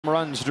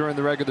Runs during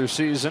the regular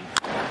season.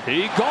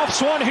 He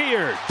golfs one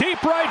here.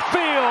 Deep right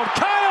field.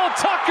 Kyle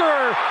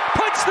Tucker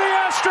puts the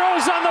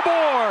Astros on the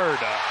board.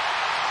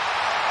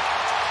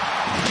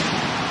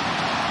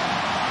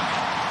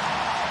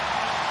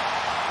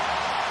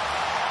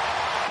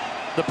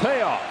 The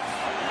payoff.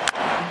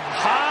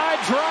 High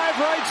drive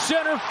right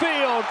center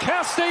field.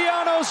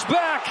 Castellanos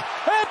back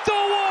at the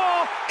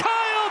wall.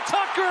 Kyle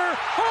Tucker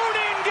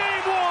owning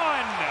game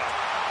one.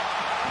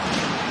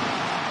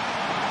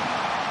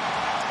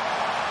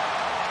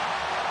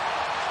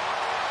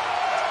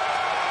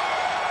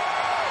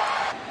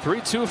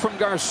 3-2 from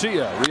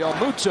Garcia.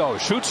 Realmuto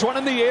shoots one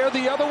in the air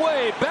the other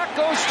way. Back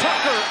goes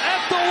Tucker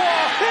at the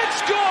wall.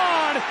 It's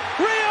gone!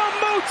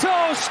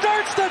 Realmuto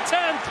starts the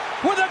 10th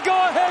with a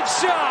go-ahead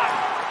shot.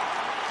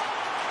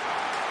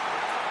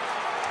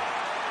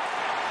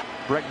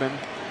 Bregman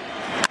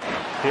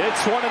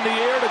hits one in the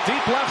air to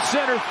deep left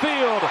center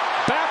field.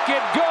 Back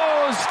it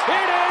goes.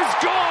 It is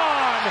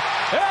gone!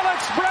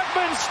 Alex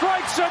Bregman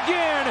strikes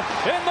again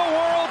in the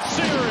World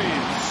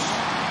Series.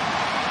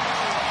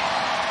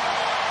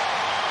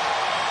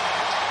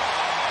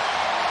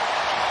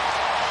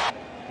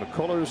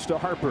 McCullers to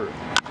Harper.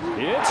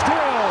 It's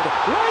drilled.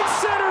 Right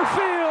center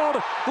field.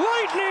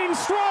 Lightning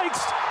strikes.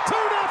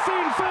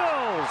 2-0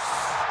 Phils.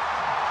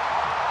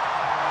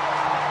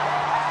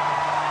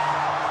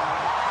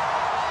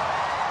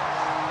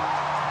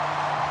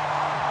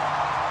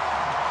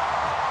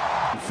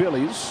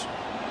 Phillies.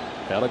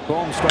 Alec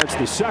Bohm starts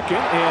the second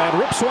and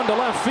rips one to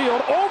left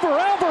field. Over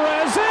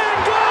Alvarez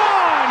and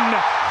gone.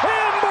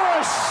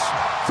 Ambush.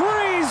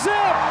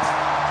 3-zip.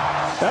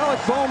 Alec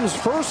Bohm's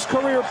first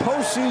career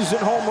postseason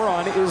home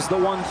run is the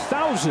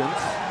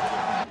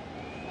 1000th.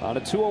 On a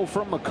 2-0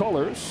 from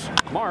McCullers.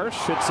 Marsh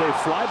hits a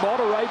fly ball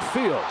to right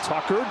field.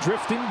 Tucker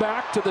drifting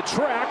back to the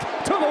track,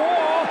 to the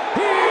wall.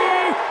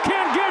 He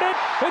can't get it.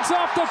 It's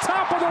off the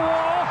top of the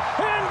wall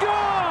and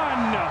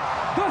gone.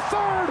 The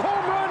third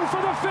home run for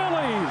the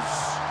Phillies.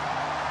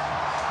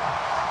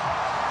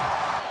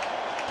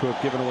 To have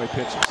given away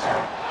pitches.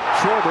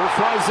 Schwarber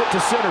flies it to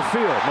center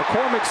field.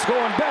 McCormick's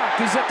going back.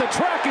 He's at the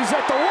track. He's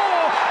at the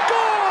wall.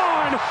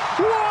 Gone!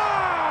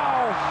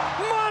 Wow!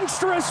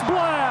 Monstrous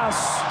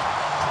blast!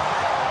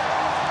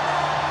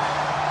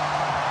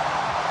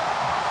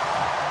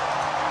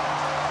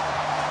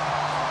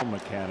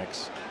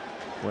 Mechanics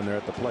when they're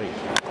at the plate.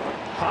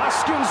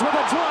 Hoskins with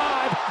a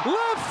drive.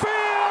 Left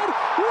field!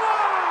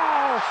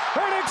 Wow!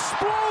 An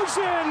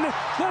explosion!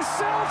 The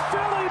South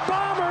Philly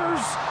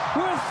Bombers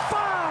with 5.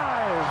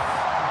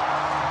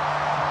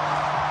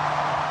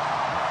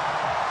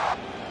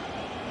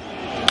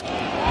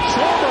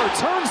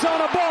 Turns on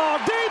a ball,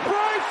 deep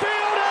right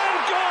field and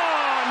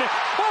gone!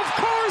 Of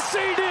course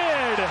he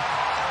did!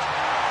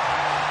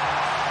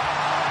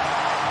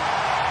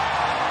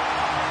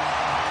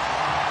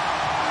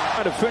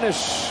 To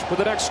finish with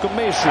an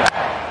exclamation.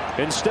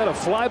 Instead of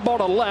fly ball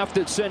to left,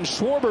 it sends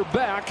Schwarber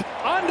back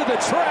onto the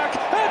track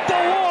at the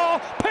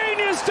wall.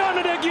 Pena's done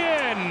it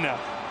again!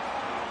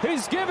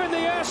 He's given the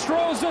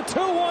Astros a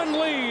 2-1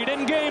 lead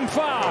in Game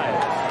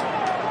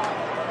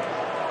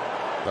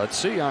 5. Let's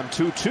see on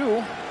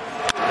 2-2.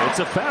 It's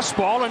a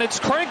fastball, and it's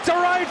cranked to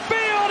right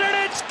field, and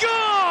it's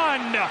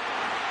gone!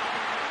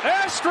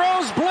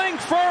 Astros blink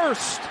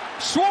first.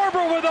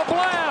 Schwarber with a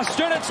blast,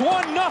 and it's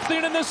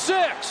 1-0 in the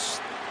 6th.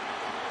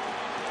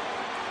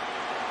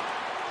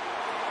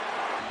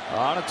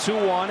 On a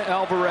 2-1,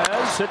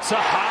 Alvarez hits a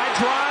high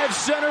drive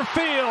center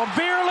field.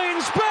 Veer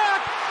leans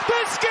back.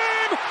 This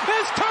game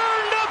is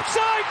turned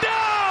upside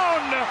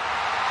down.